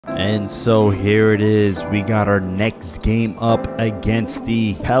And so here it is. We got our next game up against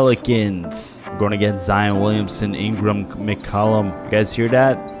the Pelicans. We're going against Zion Williamson, Ingram, McCollum. You guys hear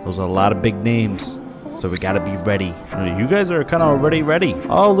that? Those are a lot of big names. So we got to be ready. You guys are kind of already ready.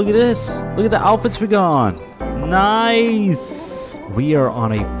 Oh, look at this. Look at the outfits we got on. Nice. We are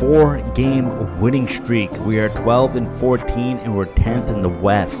on a 4-game winning streak. We are 12-14 and we're 10th in the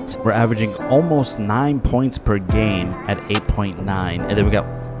West. We're averaging almost 9 points per game at 8.9. And then we got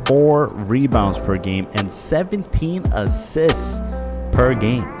 4 rebounds per game and 17 assists per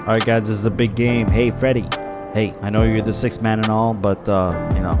game. All right, guys, this is a big game. Hey, Freddie. Hey, I know you're the 6th man and all, but,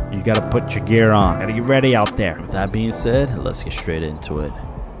 you know, you got to put your gear on. Got to get ready out there. With that being said, let's get straight into it.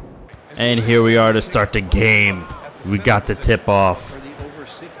 And here we are to start the game. We got the tip off.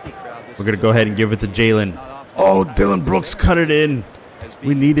 We're going to go ahead and give it to Jalen. Oh, Dylan Brooks cut it in.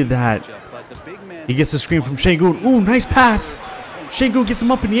 We needed that. He gets the screen from Şengün. Ooh, nice pass. Şengün gets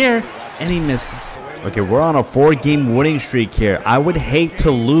him up in the air, and he misses. Okay, we're on a 4-game winning streak here. I would hate to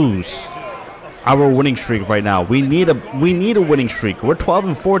lose our winning streak right now. We need a winning streak. We're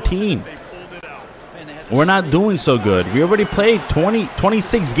 12-14. We're not doing so good. We already played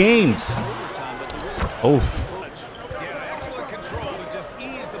 26 games. Oof.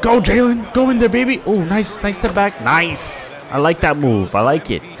 Go, Jalen. Go in there, baby. Oh, nice step back. Nice. I like that move. I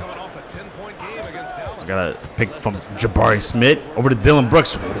like it. I gotta pick from Jabari Smith over to Dylan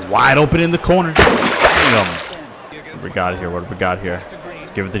Brooks. Wide open in the corner. Damn. What do we got here? What do we got here?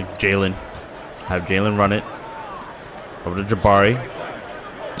 Give it to Jalen. Have Jalen run it. Over to Jabari.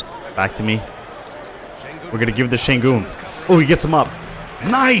 Back to me. We're going to give it to Şengün. Oh, he gets him up.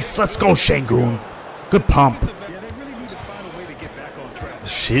 Nice. Let's go, Şengün. Good pump.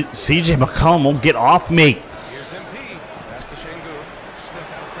 CJ McCollum won't get off me.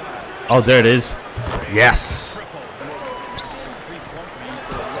 Oh, there it is. Yes.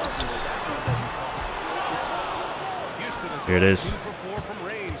 Here it is.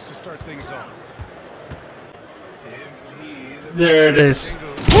 There it is.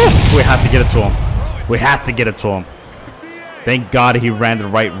 Woo! We have to get it to him. We have to get it to him. Thank God he ran the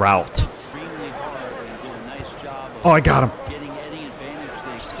right route. Oh, I got him.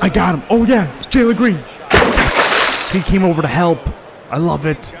 I got him. Oh, yeah. Jalen Green. Yes. He came over to help. I love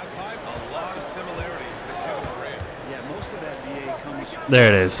it. There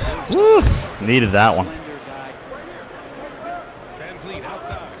it is. Woo! Needed that one.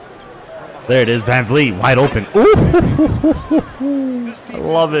 There it is, Van Vliet, wide open. Ooh, I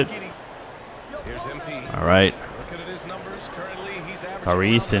love it. All right.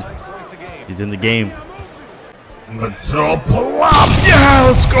 Tari Eason, he's in the game. I'm gonna throw a pull-up. Yeah,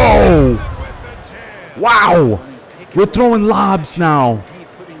 let's go. Wow, we're throwing lobs now.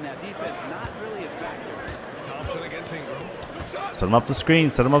 Set him up the screen.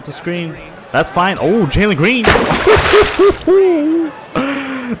 Set him up the screen. That's fine. Oh, Jalen Green.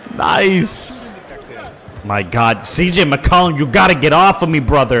 Nice. My God. CJ McCollum, you got to get off of me,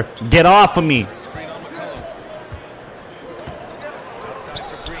 brother. Get off of me.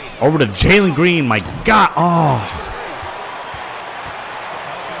 Over to Jalen Green. My God. Oh.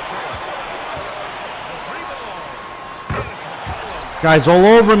 Guys all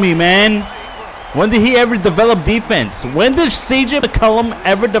over me, man. When did he ever develop defense? When did CJ McCollum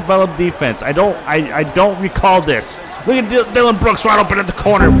ever develop defense? I don't recall this. Look at Dylan Brooks right open in the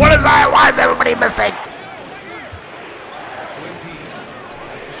corner. What is that? Why is everybody missing?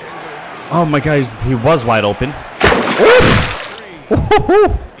 Oh my God, he was wide open.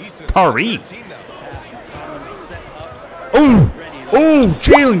 Tariq. Oh,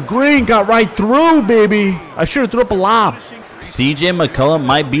 Jalen Green got right through, baby. I should have threw up a lob. CJ McCollum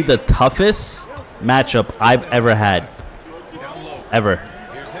might be the toughest matchup I've ever had. Ever.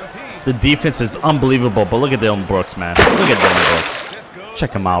 The defense is unbelievable, but look at Dylan Brooks, man. Look at Dylan Brooks.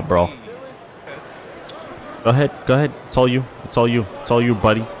 Check him out, bro. Go ahead. Go ahead. It's all you. It's all you. It's all you,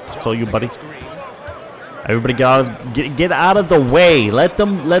 buddy. It's all you, buddy. Everybody get out of the way. Let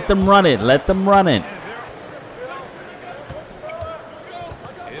them run it. Let them run it.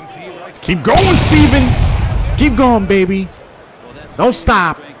 Keep going, Steven. Keep going, baby. Don't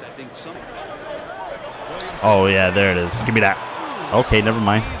stop. Oh, yeah, there it is. Give me that. Okay, never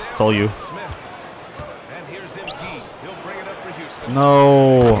mind. It's all you.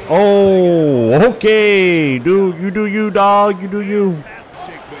 No. Oh, okay. Do you, dog. You do you.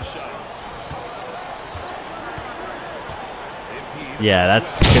 Yeah,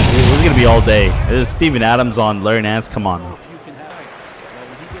 this is going to be all day. There's Steven Adams on Larry Nance. Come on.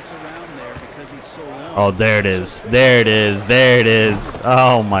 Oh, there it is. There it is. There it is.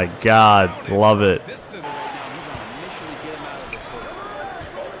 Oh, my God. Love it.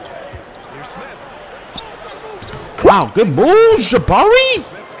 Wow, good moves, Jabari.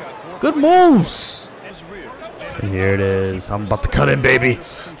 Good moves. Here it is. I'm about to cut in, baby.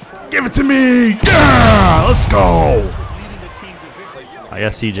 Give it to me. Yeah, let's go. I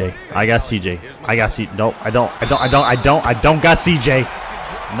got CJ. I got CJ. I got CJ. No, I don't. I don't got CJ.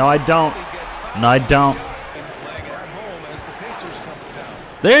 No, I don't. No, I don't.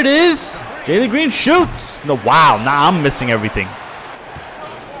 There it is. Jalen Green shoots. No, wow. Nah, I'm missing everything.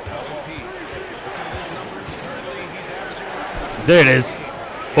 There it is.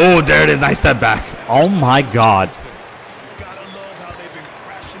 Oh, there it is. Nice step back. Oh, my God.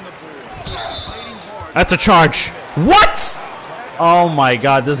 That's a charge. What? Oh, my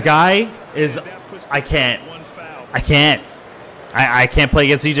God. This guy is... I can't play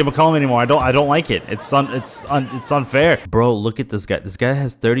against CJ McCollum anymore. I don't like it. It's unfair. Bro, look at this guy. This guy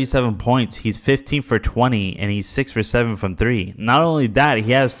has 37 points. He's 15 for 20 and he's 6 for 7 from 3. Not only that,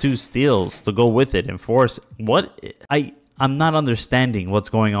 he has 2 steals to go with it and force. What? I'm not understanding what's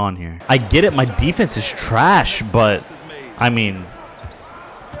going on here. I get it. My defense is trash, but I mean,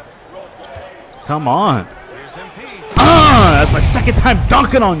 come on. That's my second time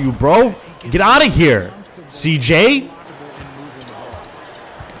dunking on you, bro. Get out of here, CJ.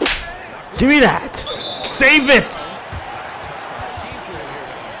 Give me that. Save it.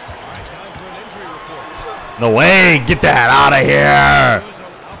 No way. Get that out of here.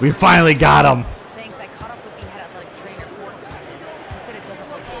 We finally got him. Thanks. I caught up with the head athletic trainer for Houston. He said it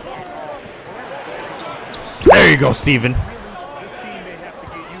doesn't look good at all. There you go, Steven.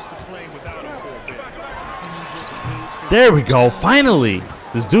 There we go. Finally.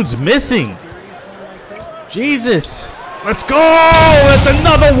 This dude's missing. Jesus. Let's go. That's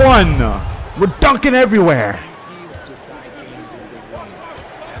another one. We're dunking everywhere.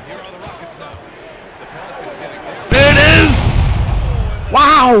 There it is.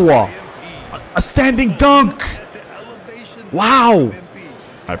 Wow. A standing dunk. Wow. All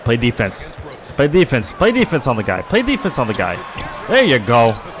right, play defense. Play defense. Play defense on the guy. Play defense on the guy. There you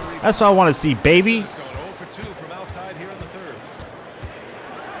go. That's what I want to see, baby.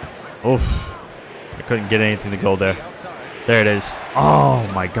 Oof. I couldn't get anything to go there. There it is. Oh,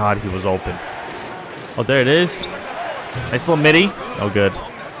 my God. He was open. Oh, there it is. Nice little midi. Oh, good.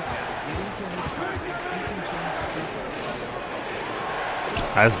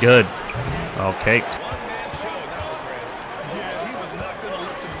 That's good. Okay.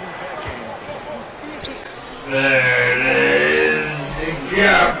 There it is.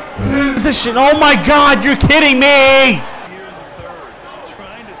 Yeah. Position. Oh, my God. You're kidding me.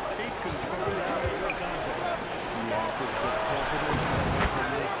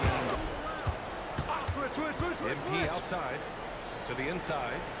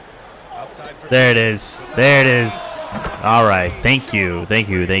 There it is. There it is. All right. Thank you. Thank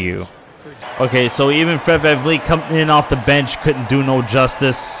you. Thank you. Okay, so even Fred VanVleet coming in off the bench couldn't do no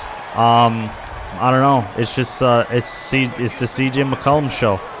justice. I don't know. It's just it's the CJ McCollum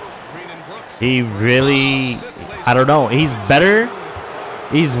show. He really, I don't know. He's better.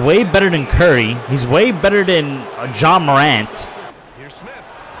 He's way better than Curry. He's way better than John Morant.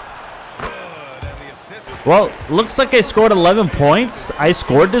 Well, looks like I scored 11 points. I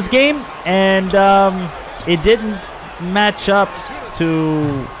scored this game, and it didn't match up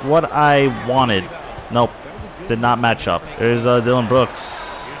to what I wanted. Nope, did not match up. There's Dylan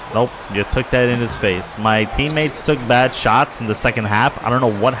Brooks. Nope, you took that in his face. My teammates took bad shots in the second half. I don't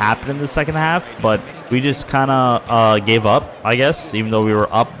know what happened in the second half, but we just kind of gave up, I guess, even though we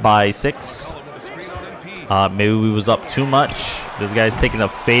were up by 6. Maybe we was up too much. This guy's taking a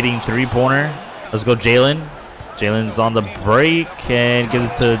fading three-pointer. Let's go, Jalen. Jalen's on the break and gives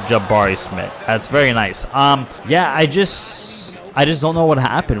it to Jabari Smith. That's very nice. Yeah, I just don't know what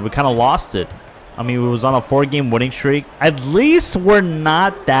happened. We kind of lost it. I mean, we was on a 4-game winning streak. At least we're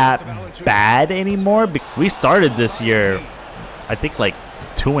not that bad anymore. We started this year, I think, like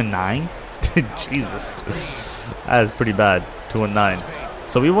 2-9. Jesus, that is pretty bad. 2-9.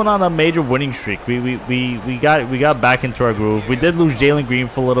 So we went on a major winning streak. We got back into our groove. We did lose Jalen Green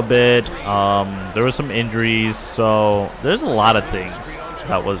for a little bit. There were some injuries, so there's a lot of things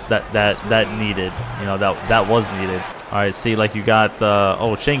that needed. You know, that was needed. All right, see, like you got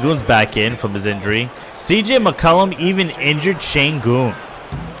oh, Şengün's back in from his injury. CJ McCollum even injured Şengün.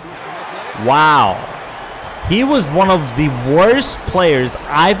 Wow, he was one of the worst players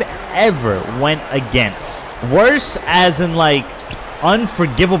I've ever went against. Worse as in like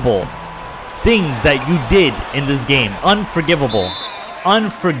unforgivable things that you did in this game. Unforgivable.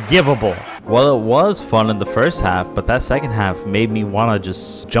 unforgivable. Well, it was fun in the first half, but that second half made me want to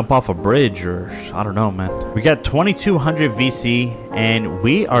just jump off a bridge, or I don't know, man. We got 2200 VC, and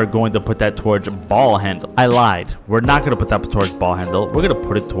we are going to put that towards ball handle. I lied. We're not going to put that towards ball handle. We're going to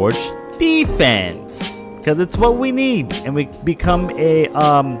put it towards defense, because it's what we need. And we become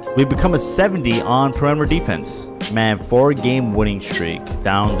a 70 on perimeter defense. Man, 4-game winning streak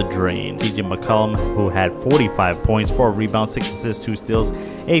down the drain. CJ McCollum, who had 45 points, 4 rebounds, 6 assists, 2 steals,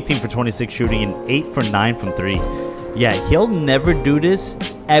 18 for 26 shooting, and 8 for 9 from 3. Yeah, he'll never do this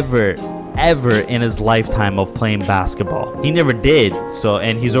ever in his lifetime of playing basketball. He never did. So,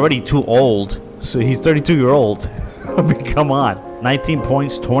 and he's already too old. So he's 32-year-old. I mean, come on. 19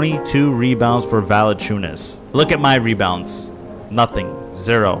 points, 22 rebounds for Valanciunas. Look at my rebounds. Nothing.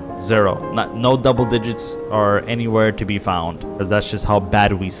 0. No double digits are anywhere to be found, because that's just how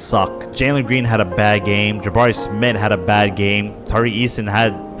bad we suck. Jalen Green had a bad game. Jabari Smith had a bad game. Tari Eason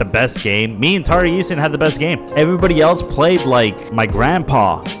had the best game. Me and Tari Eason had the best game. Everybody else played like my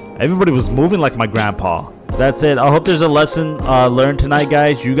grandpa. Everybody was moving like my grandpa. That's it. I hope there's a lesson learned tonight,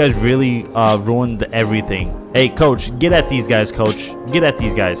 guys. You guys really ruined everything. Hey, coach, get at these guys, coach. Get at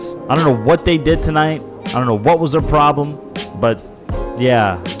these guys. I don't know what they did tonight. I don't know what was their problem, but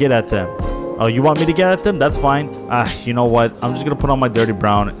yeah, get at them. Oh, you want me to get at them? That's fine. You know what? I'm just gonna put on my dirty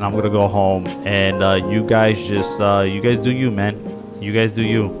brown and I'm gonna go home. And you guys just you guys do you, man. You guys do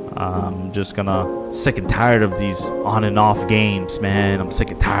you. I'm just gonna sick and tired of these on and off games, man. I'm sick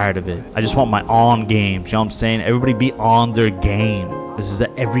and tired of it. I just want my on games. You know what I'm saying? Everybody be on their game. This is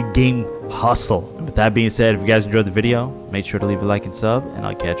the every game hustle. And with that being said, if you guys enjoyed the video, make sure to leave a like and sub, and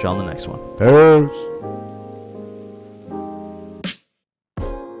I'll catch you on the next one. Peace.